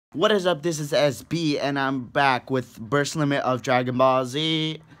What is up? This is SB, and I'm back with Burst Limit of Dragon Ball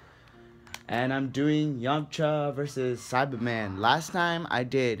Z. And I'm doing Yamcha versus Sibamen. Last time I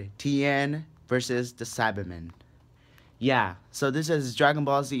did Tien versus the Sibamen. Yeah, so this is Dragon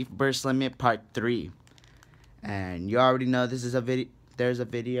Ball Z Burst Limit Part 3. And you already know this is a video. There's a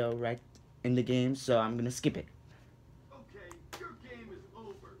video right in the game, so I'm gonna skip it. Okay, your game is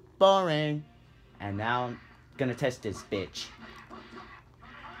over. Boring. And now I'm gonna test this bitch.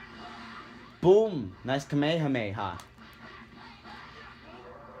 Boom! Nice Kamehameha.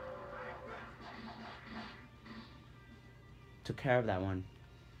 Took care of that one.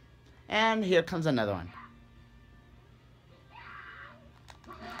 And here comes another one.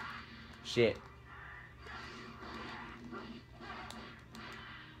 Shit.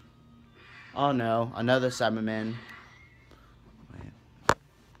 Oh no, another Cyberman.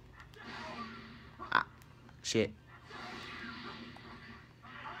 Ah, shit.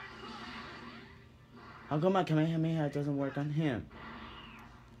 How come my Kamehameha doesn't work on him?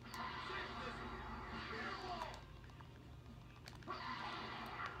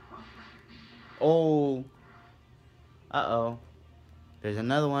 Oh. Uh-oh. There's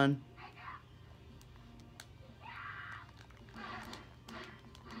another one.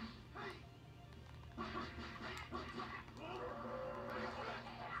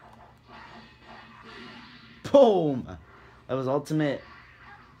 Boom! That was ultimate.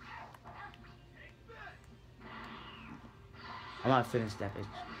 I'm gonna finish that bitch.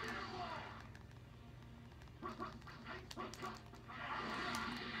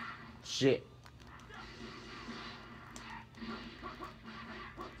 Shit.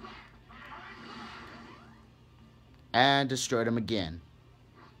 And destroyed him again.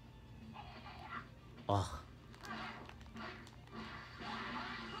 Ugh.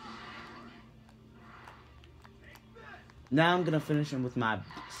 Now I'm gonna finish him with my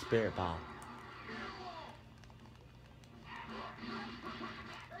spirit ball.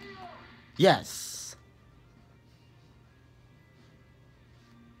 Yes.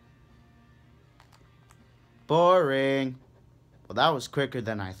 Boring. Well, that was quicker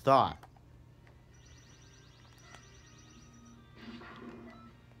than I thought.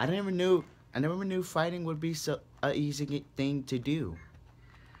 I never knew fighting would be so easy thing to do.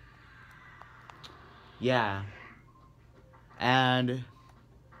 Yeah. And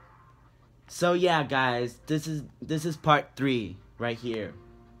so yeah, guys, this is part 3 right here.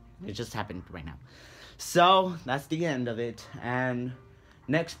 It just happened right now. So that's the end of it. And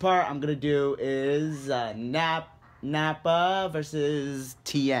next part I'm gonna do is Nappa versus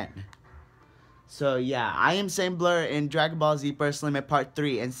Tien. So yeah, I am Same Blur in Dragon Ball Z Burst Limit Part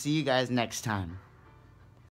 3, and see you guys next time.